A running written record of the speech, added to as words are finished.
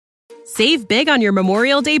Save big on your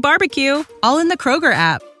Memorial Day barbecue, all in the Kroger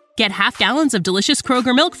app. Get half gallons of delicious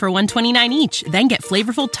Kroger milk for $1.29 each. Then get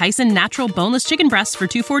flavorful Tyson natural boneless chicken breasts for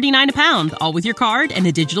 $2.49 a pound, all with your card and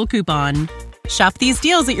a digital coupon. Shop these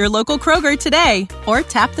deals at your local Kroger today, or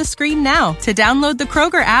tap the screen now to download the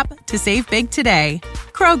Kroger app to save big today.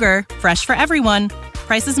 Kroger, fresh for everyone.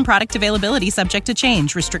 Prices and product availability subject to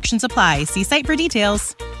change. Restrictions apply. See site for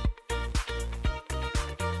details.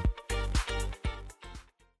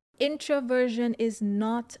 Introversion is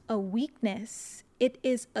not a weakness. It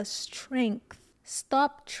is a strength.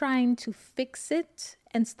 Stop trying to fix it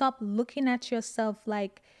and stop looking at yourself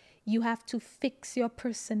like you have to fix your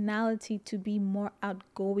personality to be more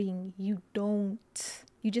outgoing. You don't.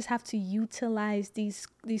 You just have to utilize these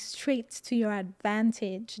traits to your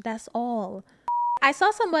advantage. That's all. I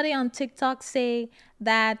saw somebody on TikTok say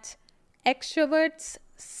that extroverts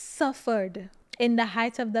suffered in the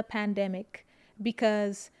height of the pandemic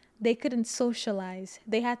because they couldn't socialize.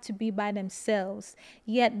 They had to be by themselves.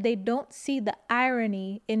 Yet they don't see the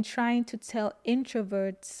irony in trying to tell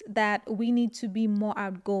introverts that we need to be more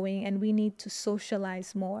outgoing and we need to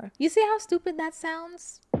socialize more. You see how stupid that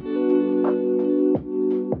sounds?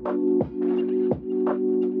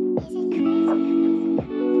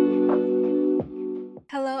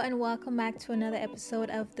 Hello and welcome back to another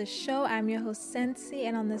episode of the show. I'm your host Sensi,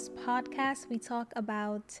 and on this podcast we talk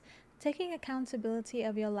about taking accountability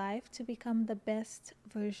of your life to become the best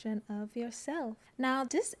version of yourself. Now,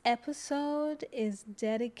 this episode is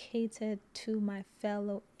dedicated to my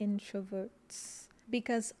fellow introverts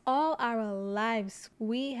because all our lives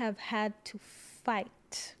we have had to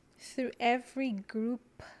fight through every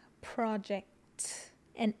group project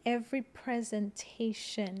and every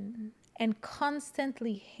presentation and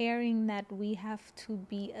constantly hearing that we have to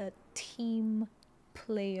be a team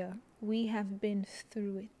player. We have been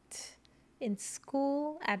through it. In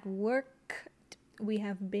school, at work, we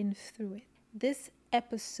have been through it. This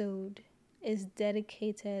episode is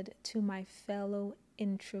dedicated to my fellow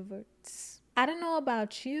introverts. I don't know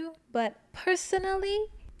about you, but personally,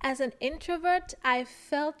 as an introvert, I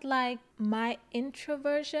felt like my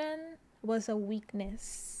introversion was a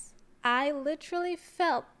weakness. I literally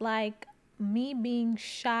felt like me being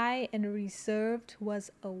shy and reserved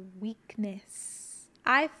was a weakness.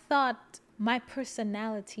 I thought my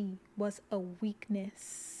personality was a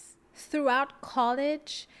weakness. Throughout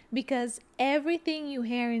college, because everything you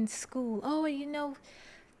hear in school,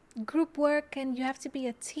 group work and you have to be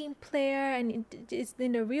a team player and it's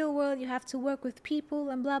in the real world, you have to work with people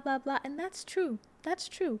and blah, blah, blah. And that's true. That's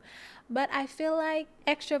true. But I feel like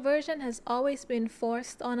extroversion has always been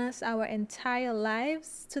forced on us our entire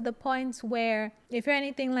lives, to the point where if you're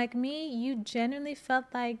anything like me, you genuinely felt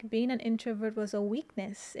like being an introvert was a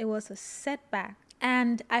weakness. It was a setback.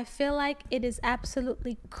 And I feel like it is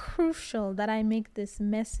absolutely crucial that I make this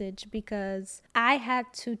message because I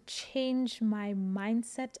had to change my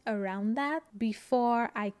mindset around that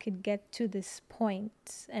before I could get to this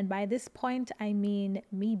point. And by this point, I mean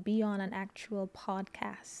me be on an actual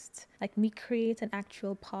podcast. Like me create an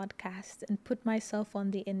actual podcast and put myself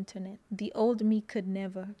on the internet. The old me could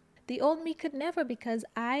never. The old me could never, because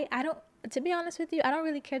I don't, to be honest with you, I don't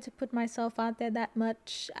really care to put myself out there that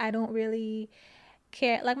much. I don't really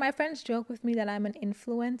care. Like, my friends joke with me that I'm an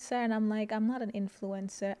influencer, and I'm like, I'm not an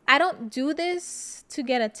influencer. I don't do this to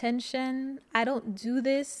get attention. I don't do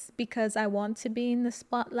this because I want to be in the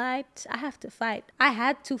spotlight. I have to fight. I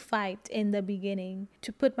had to fight in the beginning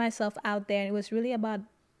to put myself out there, and it was really about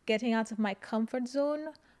getting out of my comfort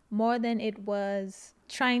zone more than it was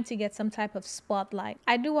trying to get some type of spotlight.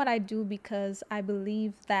 I do what I do because I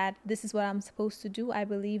believe that this is what I'm supposed to do. I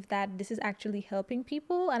believe that this is actually helping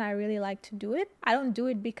people, and I really like to do it. I don't do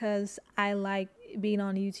it because I like being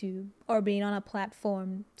on YouTube or being on a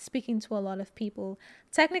platform speaking to a lot of people.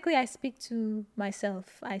 Technically, I speak to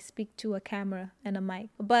myself. I speak to a camera and a mic.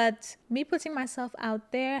 But me putting myself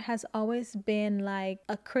out there has always been like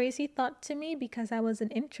a crazy thought to me because I was an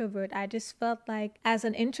introvert. I just felt like as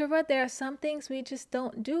an introvert, there are some things we just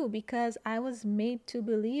don't do because I was made to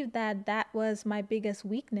believe that that was my biggest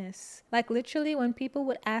weakness. Like, literally, when people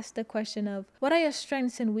would ask the question of, what are your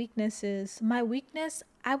strengths and weaknesses? My weakness,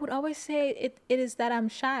 I would always say it is that I'm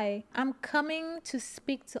shy. I'm coming to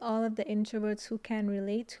speak to all of the introverts who can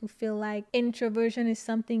relate, who feel like introversion is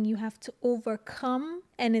something you have to overcome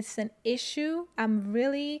and it's an issue. I'm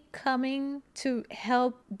really coming to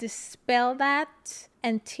help dispel that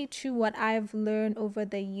and teach you what I've learned over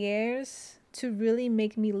the years to really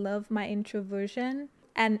make me love my introversion.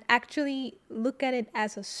 and actually look at it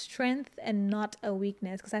as a strength and not a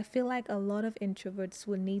weakness. Because I feel like a lot of introverts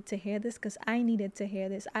will need to hear this, because I needed to hear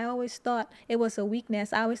this. I always thought it was a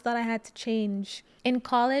weakness. I always thought I had to change. In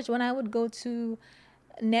college, when I would go to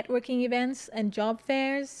networking events and job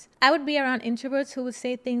fairs, I would be around introverts who would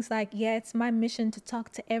say things like, yeah, it's my mission to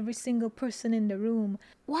talk to every single person in the room.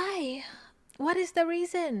 Why? What is the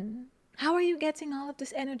reason? How are you getting all of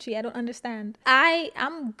this energy? I don't understand.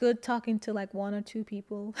 I'm good talking to like one or two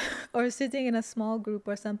people or sitting in a small group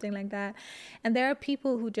or something like that. And there are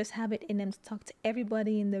people who just have it in them to talk to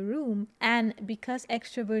everybody in the room. And because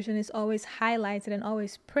extroversion is always highlighted and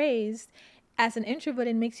always praised, as an introvert,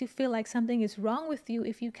 it makes you feel like something is wrong with you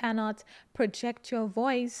if you cannot project your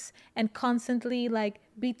voice and constantly like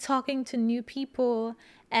be talking to new people.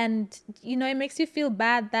 And, you know, it makes you feel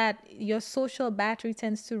bad that your social battery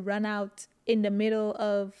tends to run out in the middle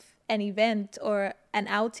of an event or an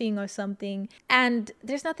outing or something. And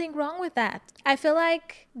there's nothing wrong with that. I feel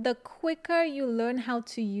like the quicker you learn how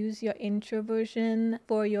to use your introversion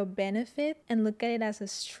for your benefit and look at it as a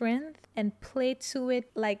strength and play to it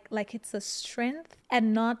like it's a strength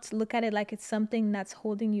and not look at it like it's something that's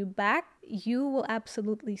holding you back, you will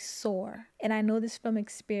absolutely soar. And I know this from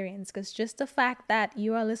experience, because just the fact that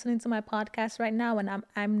you are listening to my podcast right now and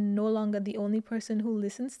I'm no longer the only person who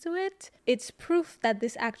listens to it, it's proof that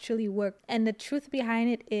this actually worked. And the truth behind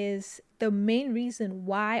it is, the main reason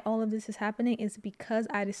why all of this is happening is because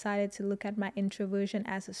I decided to look at my introversion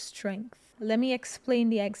as a strength. Let me explain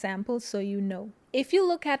the example so you know. If you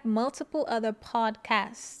look at multiple other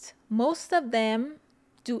podcasts, most of them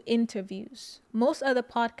do interviews. Most other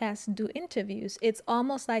podcasts do interviews. It's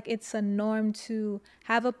almost like it's a norm to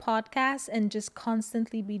have a podcast and just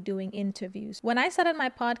constantly be doing interviews. When I started my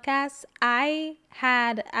podcast, I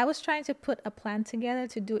was trying to put a plan together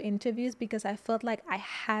to do interviews because I felt like I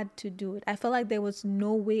had to do it. I felt like there was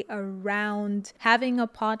no way around having a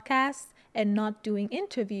podcast and not doing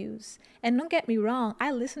interviews. And don't get me wrong,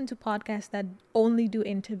 I listen to podcasts that only do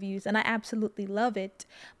interviews and I absolutely love it.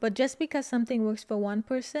 But just because something works for one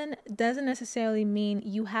person doesn't necessarily mean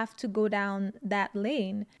you have to go down that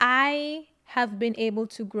lane. I have been able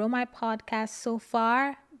to grow my podcast so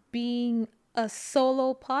far being a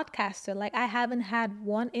solo podcaster. Like, I haven't had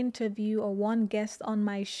one interview or one guest on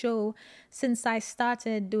my show since I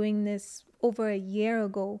started doing this over a year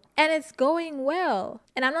ago, and it's going well.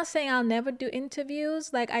 And I'm not saying I'll never do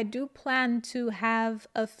interviews. Like, I do plan to have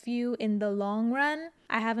a few in the long run.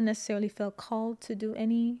 I haven't necessarily felt called to do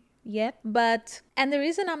any yet, and the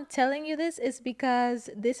reason I'm telling you this is because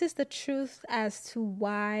this is the truth as to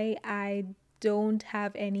why I don't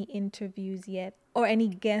have any interviews yet or any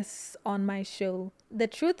guests on my show. The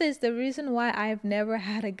truth is, the reason why I've never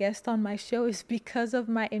had a guest on my show is because of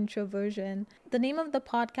my introversion. The name of the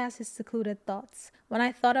podcast is Secluded Thoughts. When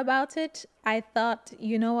I thought about it, I thought,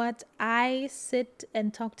 you know what? I sit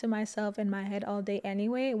and talk to myself in my head all day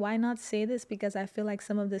anyway. Why not say this? Because I feel like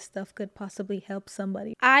some of this stuff could possibly help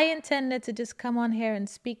somebody. I intended to just come on here and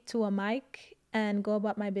speak to a mic and go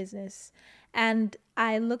about my business. And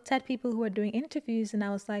I looked at people who were doing interviews and I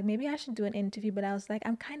was like, maybe I should do an interview. But I was like,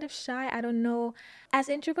 I'm kind of shy. I don't know. As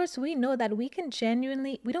introverts, we know that we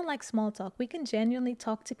don't like small talk. We can genuinely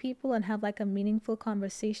talk to people and have like a meaningful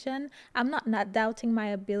conversation. I'm not doubting my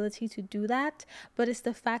ability to do that. But it's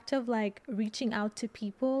the fact of like reaching out to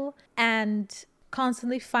people and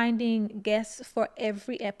constantly finding guests for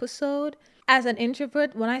every episode. As an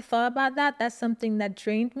introvert, when I thought about that, that's something that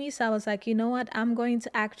drained me. So I was like, you know what? I'm going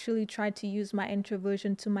to actually try to use my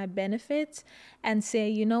introversion to my benefit and say,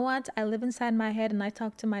 you know what? I live inside my head and I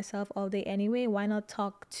talk to myself all day anyway. Why not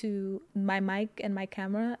talk to my mic and my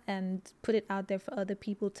camera and put it out there for other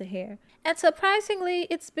people to hear? And surprisingly,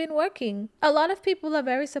 it's been working. A lot of people are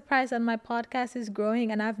very surprised that my podcast is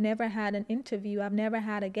growing and I've never had an interview. I've never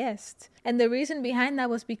had a guest. And the reason behind that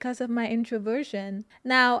was because of my introversion.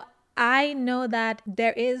 Now, I know that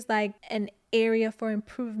there is like an area for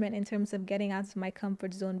improvement in terms of getting out of my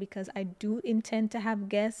comfort zone, because I do intend to have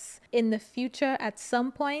guests in the future at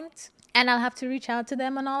some point, and I'll have to reach out to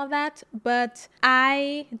them and all of that. But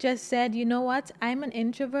I just said, you know what? I'm an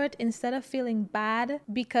introvert. Instead of feeling bad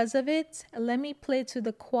because of it, let me play to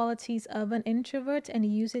the qualities of an introvert and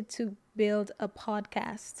use it to build a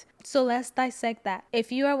podcast. So let's dissect that.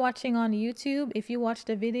 If you are watching on YouTube, if you watch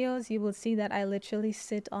the videos, you will see that I literally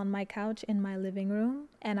sit on my couch in my living room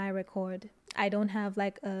and I record. I don't have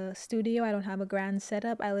like a studio. I don't have a grand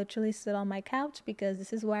setup. I literally sit on my couch because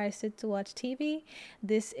this is where I sit to watch TV.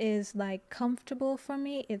 This is like comfortable for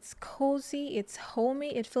me. It's cozy. It's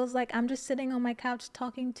homey. It feels like I'm just sitting on my couch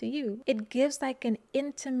talking to you. It gives like an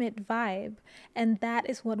intimate vibe. And that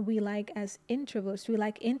is what we like as introverts. We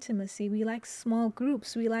like intimacy. We like small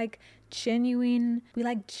groups. We like genuine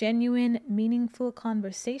meaningful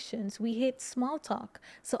conversations. We hate small talk.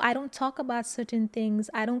 So I don't talk about certain things.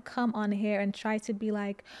 I don't come on here and try to be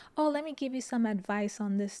like, oh, let me give you some advice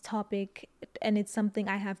on this topic, and it's something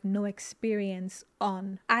I have no experience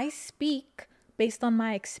on. I speak based on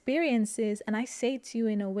my experiences, and I say to you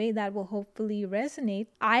in a way that will hopefully resonate.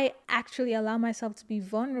 I actually allow myself to be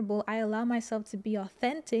vulnerable. I allow myself to be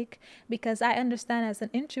authentic because I understand as an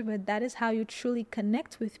introvert that is how you truly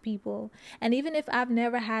connect with people. And even if I've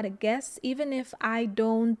never had a guest, even if I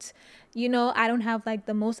don't have like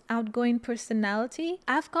the most outgoing personality,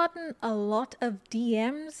 I've gotten a lot of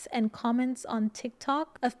DMs and comments on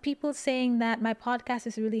TikTok of people saying that my podcast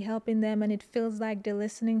is really helping them and it feels like they're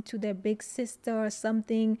listening to their big sister or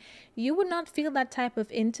something. You would not feel that type of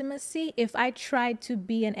intimacy if I tried to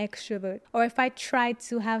be an extrovert, or if I tried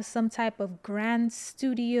to have some type of grand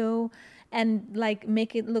studio and like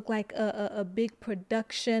make it look like a big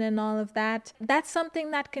production and all of that. That's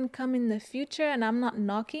something that can come in the future, and I'm not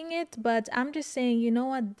knocking it, but I'm just saying, you know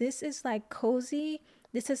what, this is like cozy,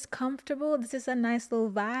 this is comfortable, this is a nice little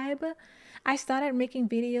vibe. I started making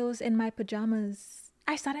videos in my pajamas.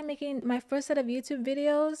 I started making my first set of YouTube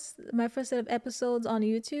videos, my first set of episodes on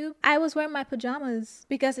YouTube. I was wearing my pajamas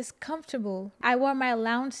because it's comfortable. I wore my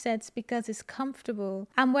lounge sets because it's comfortable.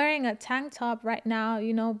 I'm wearing a tank top right now,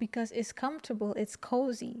 because it's comfortable. It's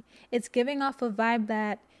cozy. It's giving off a vibe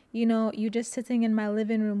that, you're just sitting in my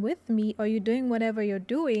living room with me, or you're doing whatever you're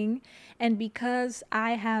doing. And because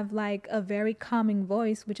I have like a very calming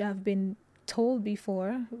voice, which I've been told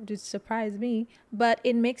before, which surprised me, but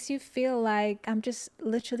it makes you feel like I'm just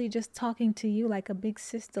literally just talking to you like a big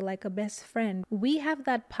sister, like a best friend. We have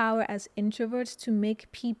that power as introverts to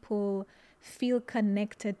make people feel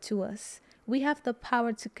connected to us. We have the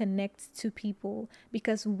power to connect to people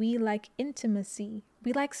because we like intimacy.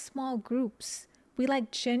 We like small groups. We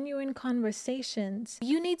like genuine conversations.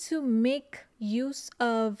 You need to make use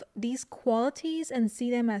of these qualities and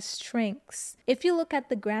see them as strengths. If you look at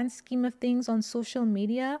the grand scheme of things on social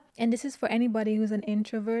media, and this is for anybody who's an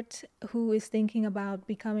introvert who is thinking about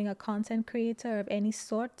becoming a content creator of any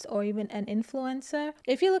sort, or even an influencer,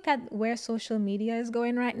 if you look at where social media is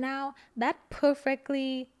going right now, that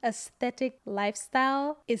perfectly aesthetic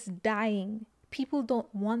lifestyle is dying. People don't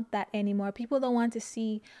want that anymore. People don't want to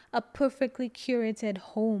see a perfectly curated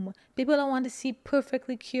home. People don't want to see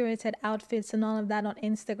perfectly curated outfits and all of that on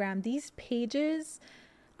Instagram. These pages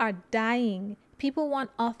are dying. People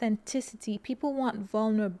want authenticity. People want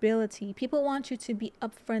vulnerability. People want you to be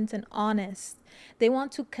upfront and honest. They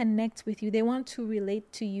want to connect with you. They want to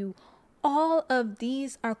relate to you. All of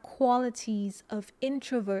these are qualities of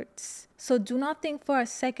introverts. So do not think for a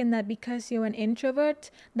second that because you're an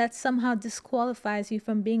introvert, that somehow disqualifies you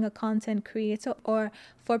from being a content creator or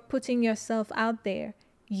for putting yourself out there.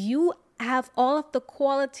 You have all of the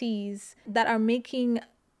qualities that are making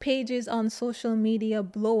pages on social media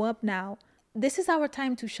blow up now. This is our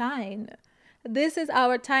time to shine. This is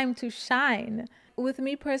our time to shine. With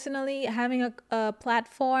me personally, having a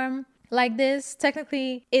platform like this,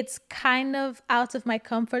 technically it's kind of out of my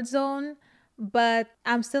comfort zone, but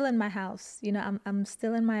I'm still in my house. I'm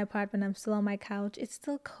still in my apartment. I'm still on my couch. It's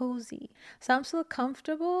still cozy. So I'm still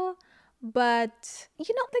comfortable, but like,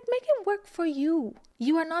 make it work for you.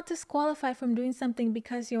 You are not disqualified from doing something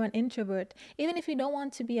because you're an introvert. Even if you don't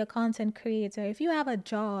want to be a content creator, if you have a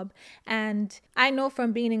job, and I know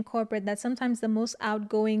from being in corporate that sometimes the most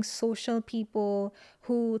outgoing social people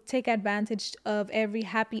who take advantage of every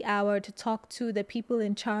happy hour to talk to the people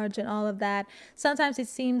in charge and all of that, sometimes it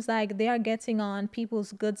seems like they are getting on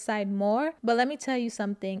people's good side more. But let me tell you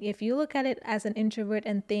something. If you look at it as an introvert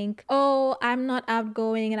and think, oh, I'm not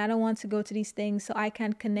outgoing and I don't want to go to these things, so I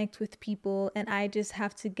can't connect with people and I just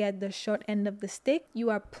have to get the short end of the stick, you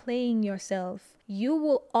are playing yourself. You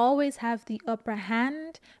will always have the upper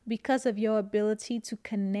hand because of your ability to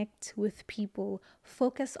connect with people.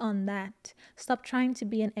 Focus on that. Stop trying to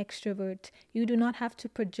be an extrovert. You do not have to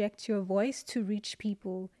project your voice to reach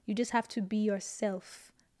people. You just have to be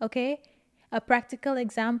yourself. Okay? A practical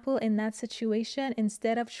example in that situation,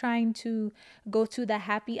 instead of trying to go to the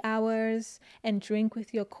happy hours and drink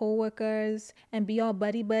with your coworkers and be all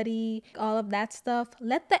buddy, all of that stuff,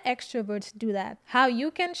 let the extroverts do that. How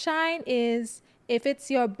you can shine is If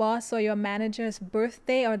it's your boss or your manager's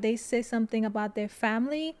birthday or they say something about their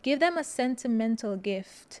family, give them a sentimental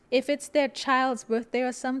gift. If it's their child's birthday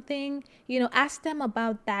or something, ask them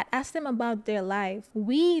about that. Ask them about their life.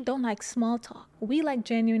 We don't like small talk. We like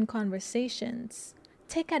genuine conversations.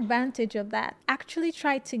 Take advantage of that. Actually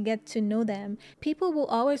try to get to know them. People will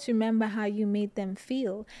always remember how you made them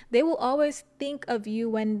feel. They will always think of you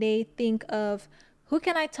when they think of, who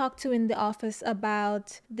can I talk to in the office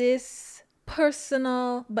about this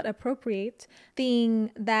personal but appropriate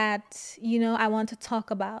thing that I want to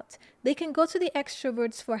talk about. They can go to the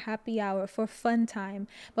extroverts for happy hour, for fun time,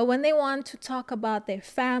 but when they want to talk about their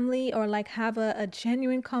family or like have a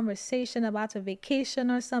genuine conversation about a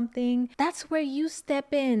vacation or something, that's where you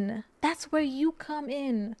step in. That's where you come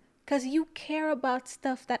in. Because you care about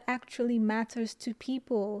stuff that actually matters to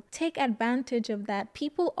people. Take advantage of that.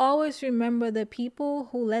 People always remember the people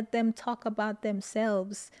who let them talk about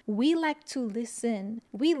themselves. We like to listen.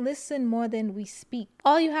 We listen more than we speak.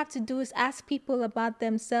 All you have to do is ask people about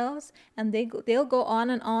themselves, and they'll go on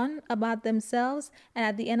and on about themselves. And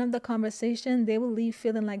at the end of the conversation, they will leave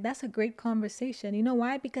feeling like that's a great conversation. You know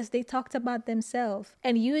why? Because they talked about themselves.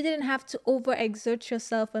 And you didn't have to overexert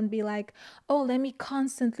yourself and be like, oh, let me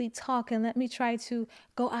constantly talk and let me try to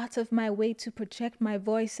go out of my way to project my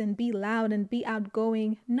voice and be loud and be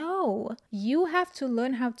outgoing. No, you have to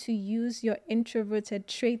learn how to use your introverted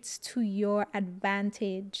traits to your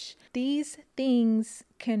advantage. These things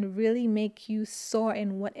can really make you soar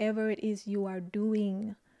in whatever it is you are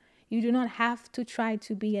doing. You do not have to try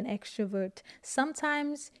to be an extrovert.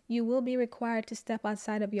 Sometimes you will be required to step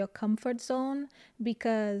outside of your comfort zone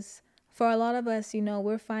because for a lot of us,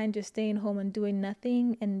 we're fine just staying home and doing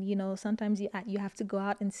nothing. And, sometimes you have to go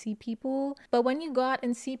out and see people. But when you go out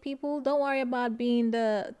and see people, don't worry about being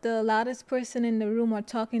the loudest person in the room or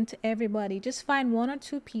talking to everybody. Just find one or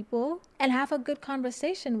two people and have a good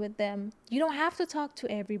conversation with them. You don't have to talk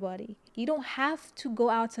to everybody. You don't have to go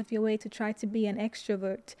out of your way to try to be an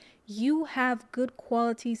extrovert. You have good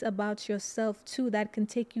qualities about yourself too that can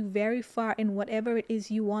take you very far in whatever it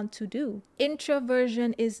is you want to do.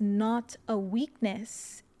 Introversion is not a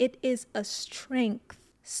weakness. It is a strength.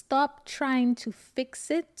 Stop trying to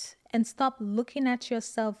fix it and stop looking at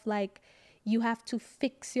yourself like you have to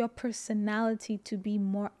fix your personality to be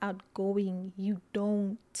more outgoing. You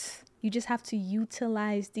don't. You just have to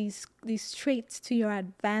utilize these traits to your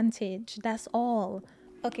advantage. That's all.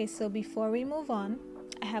 Okay, so before we move on,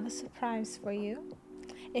 I have a surprise for you.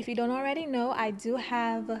 If you don't already know, I do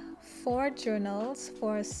have 4 journals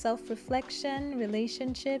for self-reflection,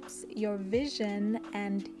 relationships, your vision,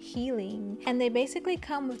 and healing. And they basically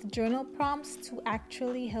come with journal prompts to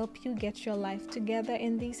actually help you get your life together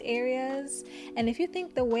in these areas. And if you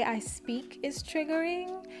think the way I speak is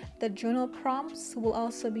triggering, the journal prompts will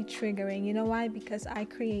also be triggering. You know why? Because I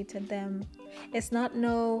created them. It's not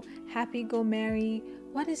no happy go merry,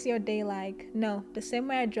 what is your day like? No, the same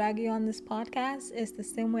way I drag you on this podcast is the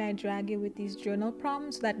same way I drag you with these journal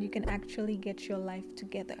prompts so that you can actually get your life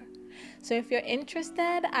together. So if you're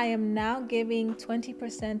interested, I am now giving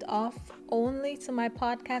 20% off only to my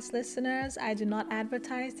podcast listeners. I do not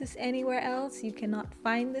advertise this anywhere else. You cannot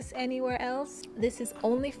find this anywhere else. This is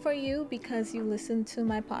only for you because you listen to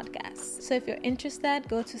my podcast. So if you're interested,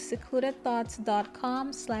 go to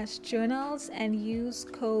secludedthoughts.com/journals and use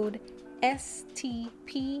code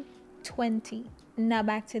STP20. Now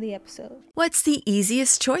back to the episode. What's the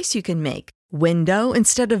easiest choice you can make? Window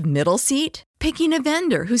instead of middle seat? Picking a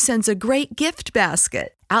vendor who sends a great gift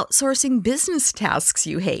basket? Outsourcing business tasks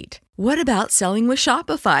you hate? What about selling with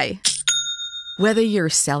Shopify? Whether you're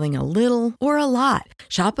selling a little or a lot,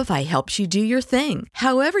 Shopify helps you do your thing,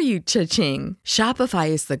 however you cha-ching. Shopify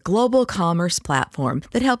is the global commerce platform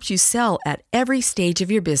that helps you sell at every stage of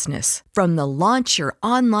your business. From the launch your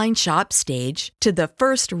online shop stage to the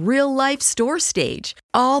first real-life store stage,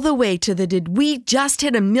 all the way to the did we just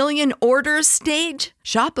hit 1 million orders stage.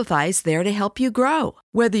 Shopify's there to help you grow.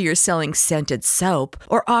 Whether you're selling scented soap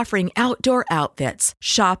or offering outdoor outfits,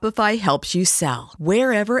 Shopify helps you sell.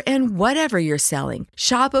 Wherever and whatever you're selling,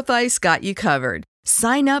 Shopify's got you covered.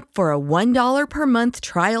 Sign up for a $1 per month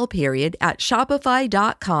trial period at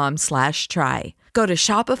shopify.com/try. Go to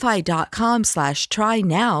shopify.com/try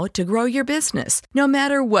now to grow your business, no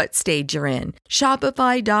matter what stage you're in.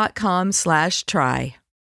 Shopify.com/try.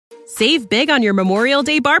 Save big on your Memorial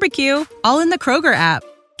Day barbecue, all in the Kroger app.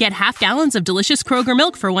 Get half gallons of delicious Kroger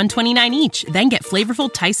milk for $1.29 each. Then get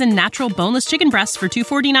flavorful Tyson natural boneless chicken breasts for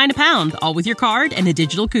 $2.49 a pound, all with your card and a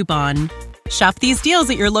digital coupon. Shop these deals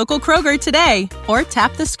at your local Kroger today, or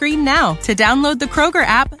tap the screen now to download the Kroger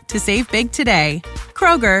app to save big today.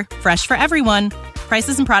 Kroger, fresh for everyone.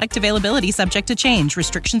 Prices and product availability subject to change.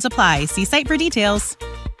 Restrictions apply. See site for details.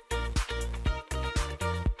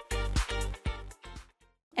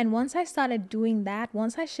 And once I started doing that,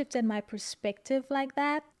 once I shifted my perspective like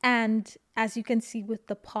that, and as you can see with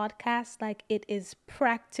the podcast, like it is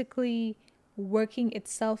practically working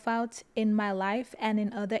itself out in my life and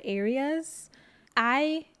in other areas,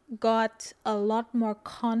 I got a lot more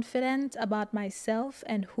confident about myself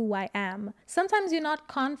and who I am. Sometimes you're not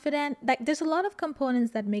confident. Like there's a lot of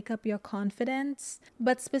components that make up your confidence,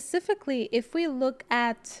 but specifically if we look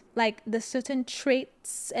at like the certain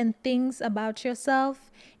traits and things about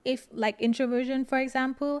yourself, if like introversion, for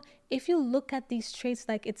example, if you look at these traits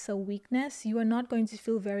like it's a weakness, you are not going to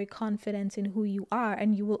feel very confident in who you are,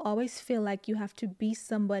 and you will always feel like you have to be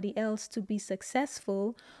somebody else to be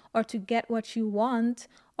successful or to get what you want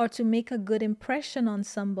or to make a good impression on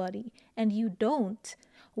somebody, and you don't.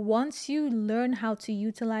 Once you learn how to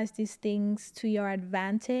utilize these things to your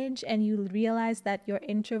advantage and you realize that your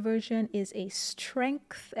introversion is a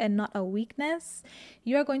strength and not a weakness,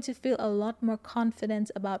 you're going to feel a lot more confident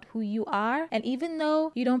about who you are. And even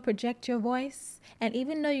though you don't project your voice, and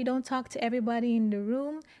even though you don't talk to everybody in the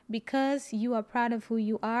room, because you are proud of who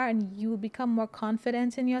you are, and you will become more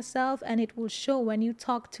confident in yourself, and it will show when you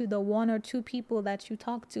talk to the one or two people that you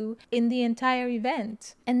talk to in the entire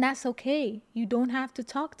event. And that's okay. You don't have to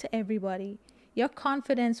talk to everybody. Your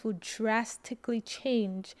confidence will drastically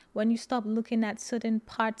change when you stop looking at certain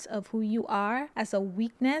parts of who you are as a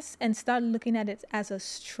weakness and start looking at it as a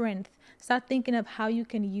strength. Start thinking of how you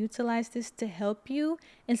can utilize this to help you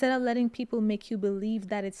instead of letting people make you believe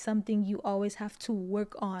that it's something you always have to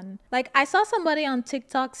work on. Like I saw somebody on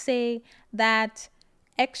TikTok say that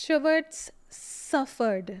extroverts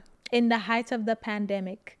suffered in the height of the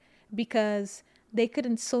pandemic because they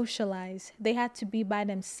couldn't socialize. They had to be by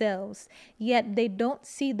themselves. Yet they don't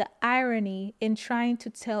see the irony in trying to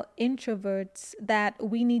tell introverts that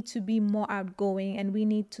we need to be more outgoing and we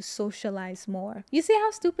need to socialize more. You see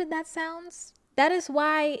how stupid that sounds? That is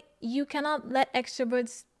why you cannot let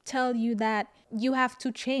extroverts tell you that you have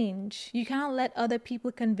to change. You cannot let other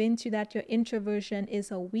people convince you that your introversion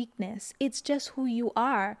is a weakness. It's just who you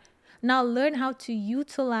are. Now learn how to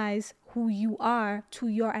utilize who you are to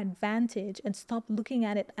your advantage and stop looking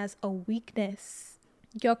at it as a weakness.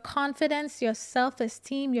 Your confidence, your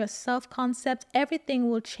self-esteem, your self-concept, everything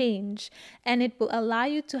will change, and it will allow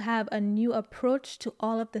you to have a new approach to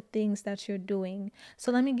all of the things that you're doing.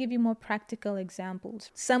 So let me give you more practical examples.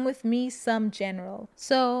 Some with me, some general.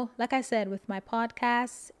 So like I said, with my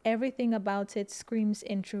podcast, everything about it screams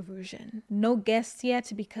introversion. No guests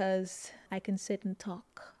yet because I can sit and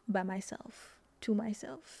talk by myself, to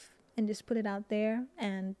myself, and just put it out there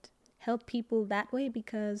and help people that way,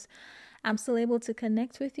 because I'm still able to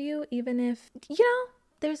connect with you even if,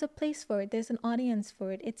 there's a place for it. There's an audience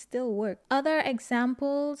for it. It still works. Other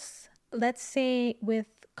examples, let's say with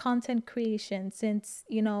content creation, since,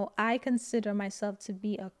 I consider myself to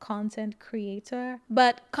be a content creator,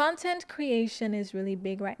 but content creation is really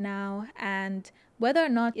big right now. And whether or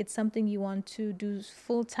not it's something you want to do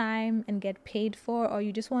full time and get paid for, or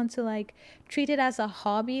you just want to treat it as a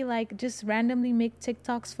hobby, like just randomly make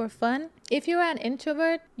TikToks for fun. If you're an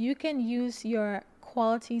introvert, you can use your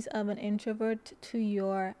qualities of an introvert to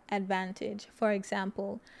your advantage. For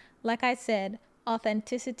example, like I said,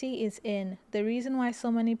 authenticity is in. The reason why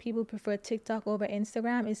so many people prefer TikTok over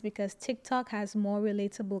Instagram is because TikTok has more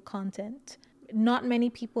relatable content. Not many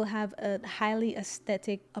people have a highly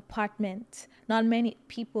aesthetic apartment. Not many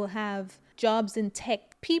people have jobs in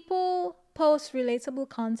tech. People post relatable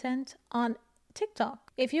content on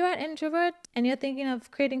TikTok. If you're an introvert and you're thinking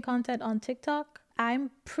of creating content on TikTok,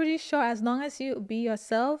 I'm pretty sure as long as you be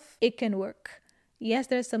yourself, it can work. Yes,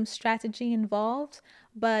 there's some strategy involved,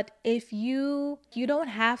 but if you don't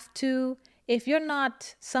have to. If you're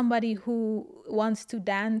not somebody who wants to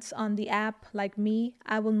dance on the app like me,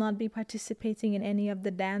 I will not be participating in any of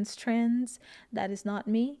the dance trends. That is not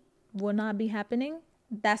me. Will not be happening.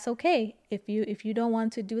 That's okay. If you don't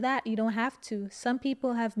want to do that, you don't have to. Some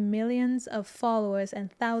people have millions of followers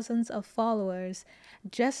and thousands of followers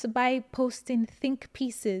just by posting think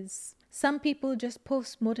pieces. Some people just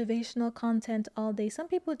post motivational content all day. Some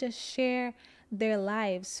people just share their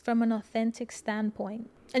lives from an authentic standpoint.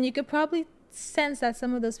 And you could probably sense that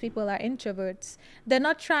some of those people are introverts. They're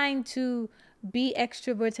not trying to be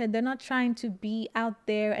extroverted. They're not trying to be out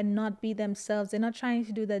there and not be themselves. They're not trying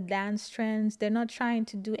to do the dance trends. They're not trying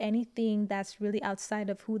to do anything that's really outside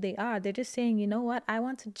of who they are. They're just saying, you know what? I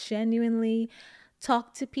want to genuinely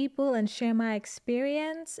talk to people and share my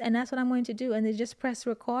experience. And that's what I'm going to do. And they just press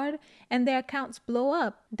record and their accounts blow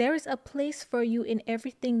up. There is a place for you in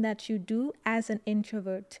everything that you do as an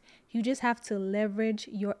introvert. You just have to leverage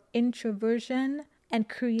your introversion and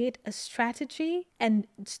create a strategy and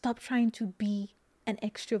stop trying to be an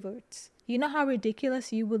extrovert. You know how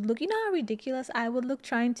ridiculous you would look? You know how ridiculous I would look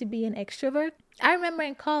trying to be an extrovert? I remember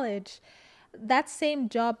in college, that same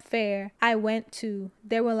job fair I went to,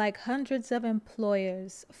 there were like hundreds of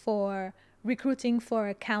employers for recruiting for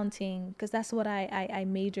accounting, because that's what I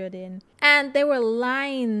majored in. And there were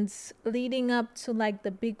lines leading up to like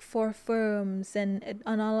the big four firms and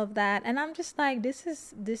all of that. And I'm just like, this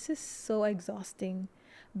is so exhausting.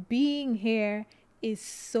 Being here is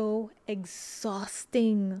so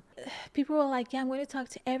exhausting. People were like, yeah, I'm going to talk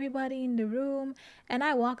to everybody in the room. And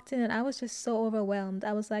I walked in and I was just so overwhelmed.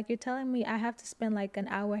 I was like, you're telling me I have to spend like an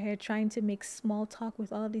hour here trying to make small talk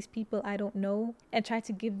with all of these people I don't know and try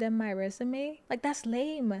to give them my resume? Like, that's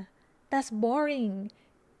lame. That's boring.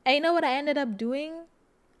 And you know what I ended up doing?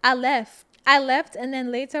 I left, and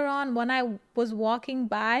then later on when I was walking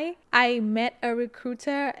by, I met a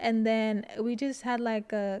recruiter, and then we just had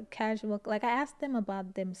like a casual, like I asked them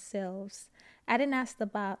about themselves. I didn't ask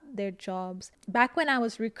about their jobs. Back when I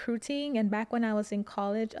was recruiting and back when I was in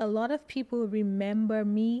college, a lot of people remember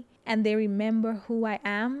me and they remember who I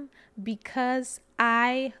am because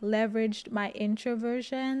I leveraged my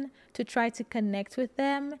introversion to try to connect with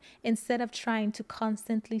them instead of trying to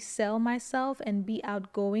constantly sell myself and be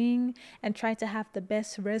outgoing and try to have the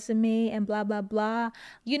best resume and blah, blah, blah.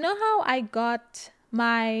 You know how I got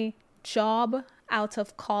my job out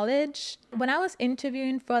of college? When I was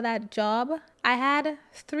interviewing for that job, I had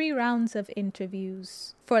 3 rounds of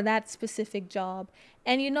interviews for that specific job.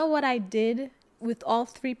 And you know what I did with all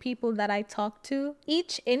 3 people that I talked to?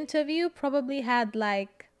 Each interview probably had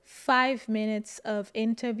like 5 minutes of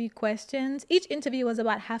interview questions. Each interview was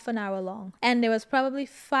about half an hour long. And there was probably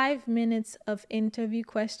 5 minutes of interview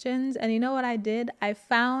questions. And you know what I did? I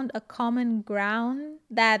found a common ground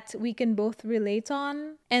that we can both relate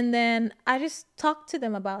on. And then I just talked to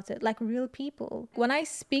them about it like real people. When I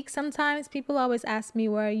speak, sometimes people always ask me,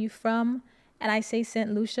 where are you from? And I say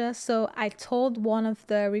St. Lucia. So I told one of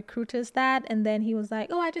the recruiters that, and then he was like,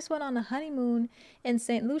 oh, I just went on a honeymoon in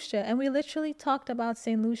St. Lucia. And we literally talked about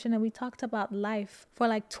St. Lucia and we talked about life for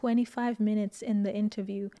like 25 minutes in the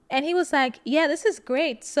interview. And he was like, yeah, this is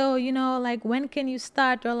great. So, you know, like, when can you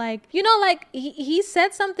start? Or like, you know, like he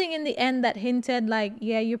said something in the end that hinted like,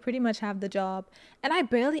 yeah, you pretty much have the job. And I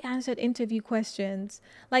barely answered interview questions.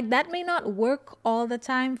 Like, that may not work all the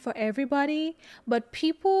time for everybody, but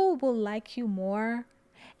people will like you more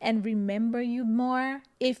and remember you more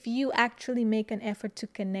if you actually make an effort to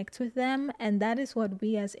connect with them. And that is what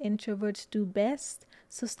we as introverts do best.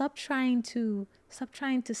 So stop trying to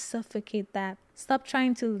suffocate that. Stop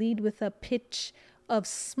trying to lead with a pitch of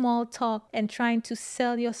small talk and trying to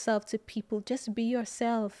sell yourself to people. Just be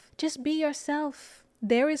yourself. Just be yourself.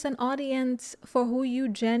 There is an audience for who you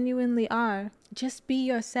genuinely are. Just be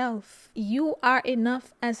yourself. You are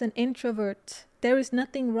enough as an introvert. There is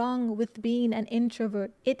nothing wrong with being an introvert.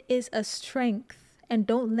 It is a strength, and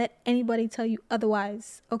don't let anybody tell you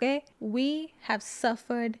otherwise, okay? We have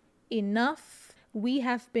suffered enough. We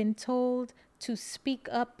have been told to speak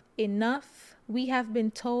up enough. We have been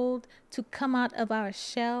told to come out of our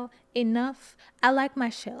shell enough. I like my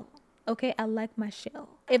shell. Okay, I like my shell.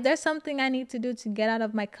 If there's something I need to do to get out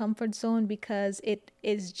of my comfort zone because it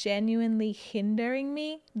is genuinely hindering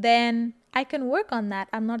me, then I can work on that.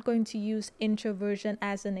 I'm not going to use introversion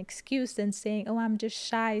as an excuse and saying, oh, I'm just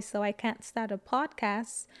shy, so I can't start a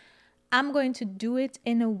podcast. I'm going to do it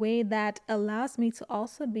in a way that allows me to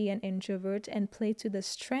also be an introvert and play to the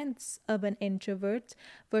strengths of an introvert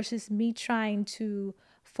versus me trying to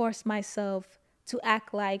force myself to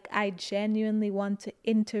act like I genuinely want to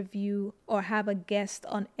interview or have a guest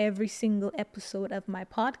on every single episode of my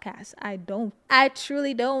podcast. I don't. I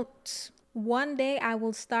truly don't. One day I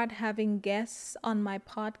will start having guests on my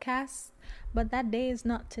podcast, but that day is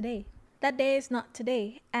not today. That day is not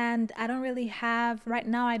today. And I don't really have, right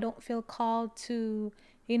now I don't feel called to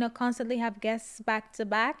constantly have guests back to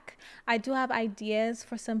back. I do have ideas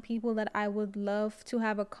for some people that I would love to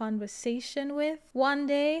have a conversation with one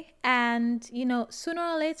day. And, sooner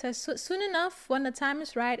or later, soon enough, when the time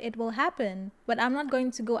is right, it will happen. But I'm not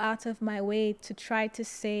going to go out of my way to try to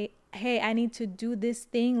say, hey, I need to do this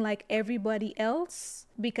thing like everybody else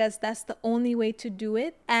because that's the only way to do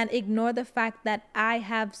it, and ignore the fact that I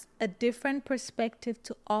have a different perspective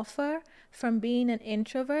to offer from being an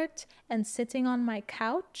introvert and sitting on my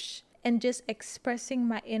couch and just expressing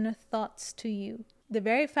my inner thoughts to you. The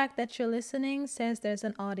very fact that you're listening says there's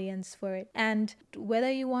an audience for it. And whether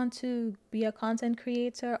you want to be a content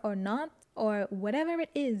creator or not, or whatever it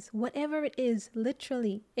is,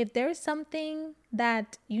 literally, if there is something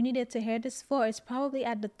that you needed to hear this for, it's probably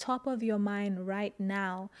at the top of your mind right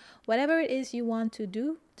now. Whatever it is you want to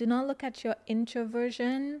do not look at your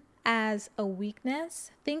introversion as a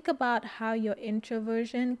weakness. Think about how your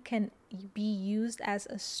introversion can be used as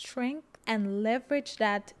a strength, and leverage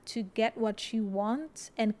that to get what you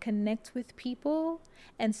want and connect with people,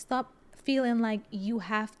 and stop feeling like you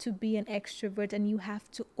have to be an extrovert and you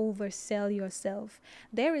have to oversell yourself.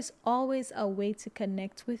 There is always a way to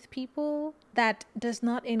connect with people that does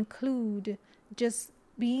not include just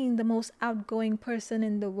being the most outgoing person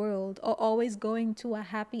in the world, or always going to a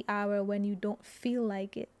happy hour when you don't feel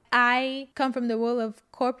like it. I come from the world of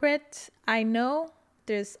corporate. I know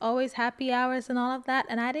there's always happy hours and all of that,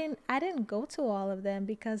 and I didn't go to all of them,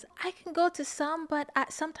 because I can go to some, but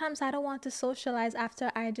sometimes I don't want to socialize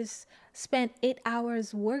after I just spent 8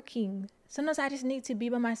 hours working. Sometimes I just need to be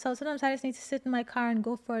by myself. Sometimes I just need to sit in my car and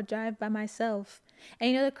go for a drive by myself. And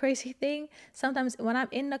you know the crazy thing? Sometimes when I'm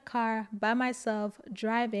in the car by myself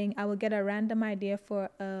driving, I will get a random idea for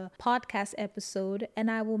a podcast episode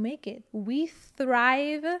and I will make it. We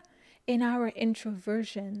thrive in our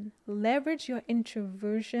introversion. Leverage your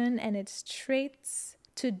introversion and its traits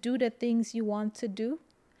to do the things you want to do,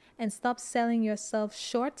 and stop selling yourself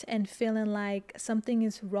short and feeling like something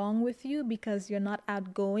is wrong with you because you're not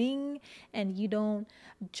outgoing and you don't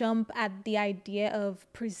jump at the idea of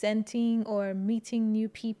presenting or meeting new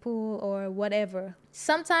people or whatever.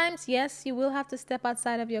 Sometimes, yes, you will have to step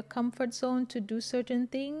outside of your comfort zone to do certain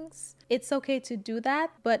things. It's okay to do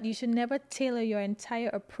that, but you should never tailor your entire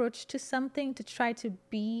approach to something to try to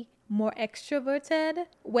be more extroverted,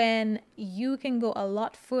 when you can go a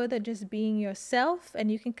lot further just being yourself, and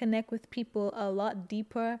you can connect with people a lot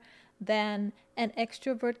deeper than an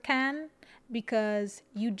extrovert can, because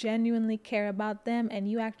you genuinely care about them and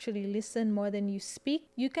you actually listen more than you speak.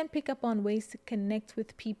 You can pick up on ways to connect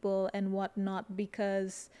with people and whatnot,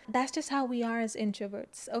 because that's just how we are as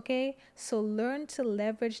introverts, okay? So learn to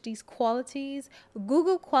leverage these qualities.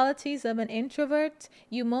 Google qualities of an introvert.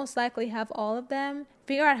 You most likely have all of them.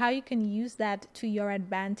 Figure out how you can use that to your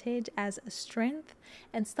advantage as a strength,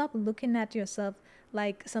 and stop looking at yourself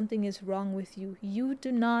like something is wrong with you. You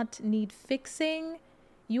do not need fixing.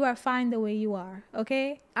 You are fine the way you are,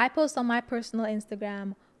 okay? I post on my personal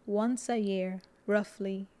Instagram once a year,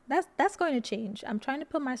 roughly. That's going to change. I'm trying to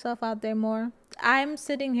put myself out there more. I'm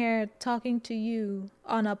sitting here talking to you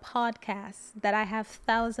on a podcast that I have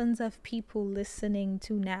thousands of people listening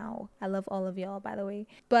to now. I love all of y'all, by the way.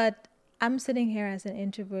 But I'm sitting here as an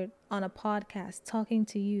introvert on a podcast talking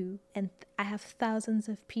to you, and I have thousands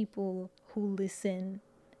of people who listen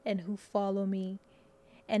and who follow me.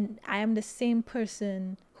 And I am the same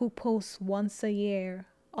person who posts once a year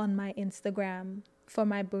on my Instagram for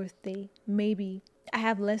my birthday. Maybe I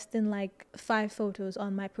have less than like 5 photos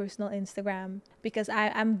on my personal Instagram, because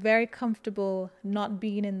I'm very comfortable not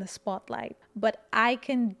being in the spotlight. But I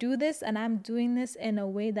can do this, and I'm doing this in a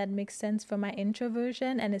way that makes sense for my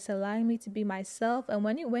introversion, and it's allowing me to be myself. And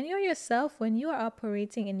when you're yourself, when you are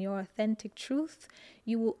operating in your authentic truth,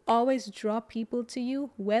 you will always draw people to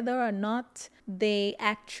you, whether or not they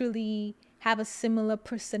actually have a similar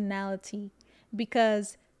personality.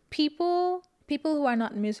 Because people who are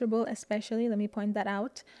not miserable, especially, let me point that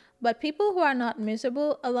out, but people who are not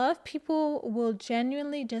miserable, a lot of people will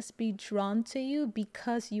genuinely just be drawn to you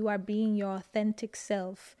because you are being your authentic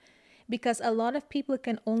self. Because a lot of people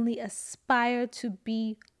can only aspire to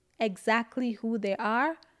be exactly who they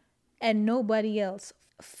are and nobody else,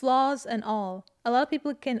 flaws and all. A lot of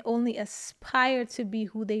people can only aspire to be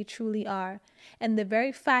who they truly are. And the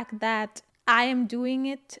very fact that I am doing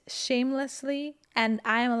it shamelessly and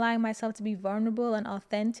I am allowing myself to be vulnerable and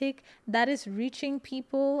authentic, that is reaching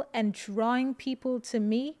people and drawing people to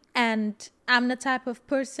me. And I'm the type of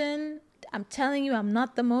person, I'm telling you, I'm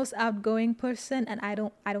not the most outgoing person, and I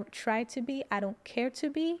don't try to be, I don't care to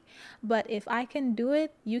be. But if I can do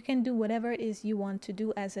it, you can do whatever it is you want to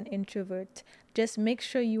do as an introvert. Just make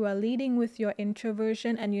sure you are leading with your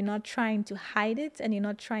introversion and you're not trying to hide it and you're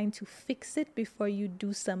not trying to fix it before you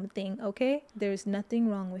do something, okay? There's nothing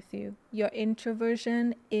wrong with you. Your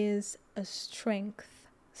introversion is a strength.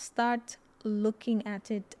 Start looking at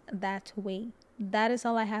it that way. That is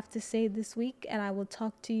all I have to say this week, and I will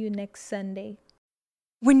talk to you next Sunday.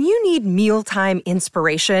 When you need mealtime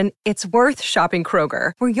inspiration, it's worth shopping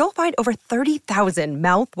Kroger, where you'll find over 30,000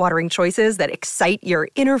 mouth-watering choices that excite your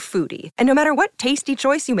inner foodie. And no matter what tasty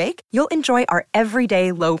choice you make, you'll enjoy our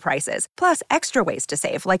everyday low prices, plus extra ways to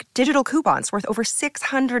save, like digital coupons worth over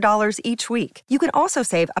 $600 each week. You can also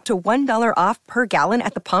save up to $1 off per gallon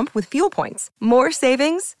at the pump with fuel points. More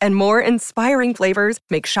savings and more inspiring flavors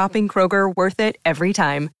make shopping Kroger worth it every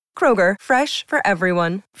time. Kroger, fresh for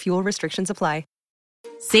everyone. Fuel restrictions apply.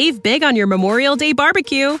 Save big on your Memorial Day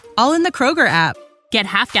barbecue, all in the Kroger app. Get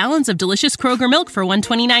half gallons of delicious Kroger milk for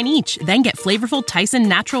 $1.29 each. Then get flavorful Tyson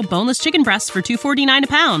natural boneless chicken breasts for $2.49 a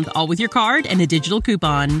pound, all with your card and a digital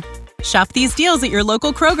coupon. Shop these deals at your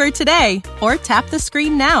local Kroger today, or tap the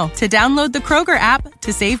screen now to download the Kroger app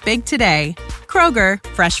to save big today. Kroger,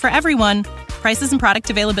 fresh for everyone. Prices and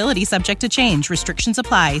product availability subject to change. Restrictions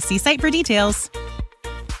apply. See site for details.